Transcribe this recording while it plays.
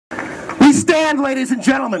We stand, ladies and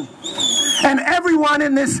gentlemen, and everyone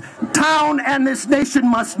in this town and this nation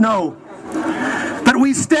must know that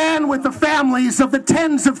we stand with the families of the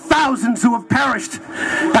tens of thousands who have perished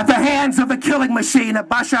at the hands of the killing machine of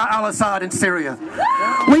Bashar al-Assad in Syria.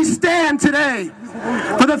 We stand today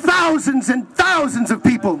for the thousands and thousands of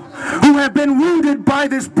people who have been wounded by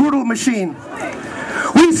this brutal machine.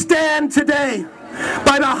 We stand today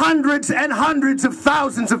by the hundreds and hundreds of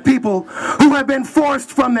thousands of people who have been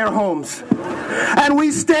forced from their homes. And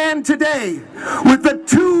we stand today with the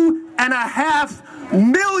 2.5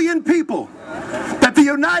 million people that the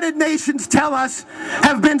United Nations tell us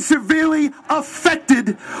have been severely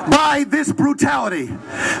affected by this brutality.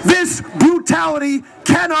 This brutality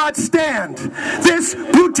cannot stand. This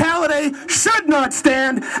brutality should not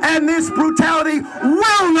stand, and this brutality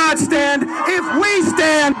will not stand if we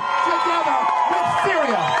stand together with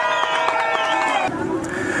Syria.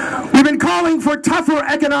 We've been calling for tougher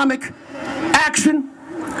economic action,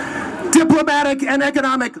 diplomatic and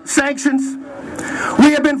economic sanctions.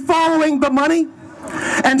 We have been following the money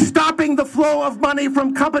and stopping the flow of money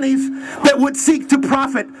from companies that would seek to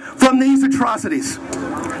profit from these atrocities.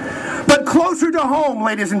 But closer to home,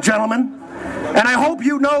 ladies and gentlemen, and I hope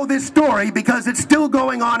you know this story because it's still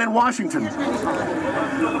going on in Washington,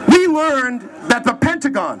 we learned that the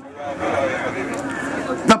Pentagon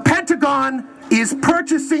is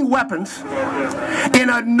purchasing weapons in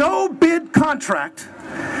a no-bid contract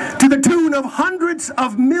to the tune of hundreds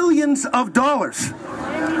of millions of dollars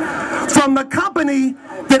from the company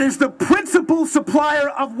that is the principal supplier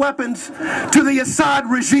of weapons to the Assad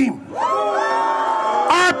regime.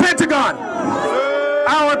 Our Pentagon.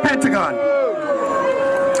 Our Pentagon.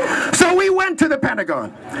 So we went to the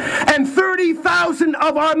Pentagon, and 30,000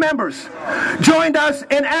 of our members joined us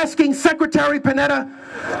in asking Secretary Panetta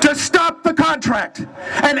to stop the contract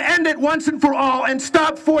and end it once and for all and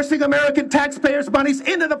stop forcing American taxpayers' monies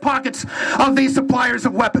into the pockets of these suppliers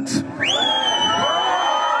of weapons.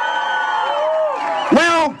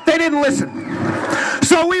 Well, they didn't listen.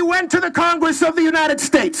 So we went to the Congress of the United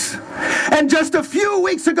States, and just a few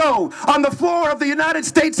weeks ago, on the floor of the United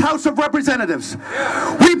States House of Representatives,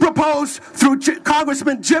 we proposed through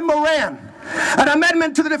Congressman Jim Moran an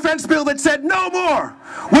amendment to the defense bill that said no more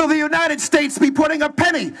will the United States be putting a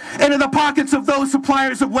penny into the pockets of those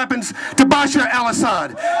suppliers of weapons to Bashar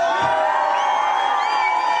al-Assad.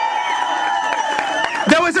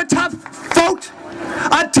 There was a tough vote,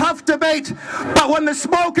 a tough debate, but when the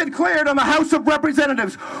smoke had cleared on the House of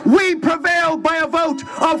Representatives, we prevailed by a vote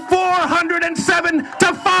of 407 to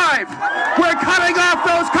 5. We're cutting off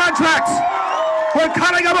those contracts. We're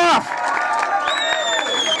cutting them off.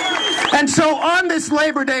 And so on this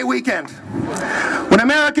Labor Day weekend, when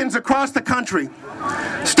Americans across the country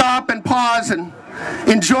stop and pause and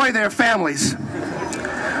enjoy their families,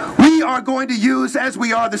 we are going to use, as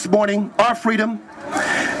we are this morning, our freedom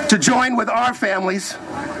to join with our families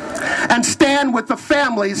and stand with the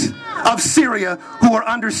families of Syria who are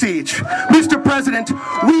under siege. Mr. President,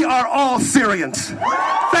 we are all Syrians.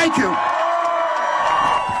 Thank you.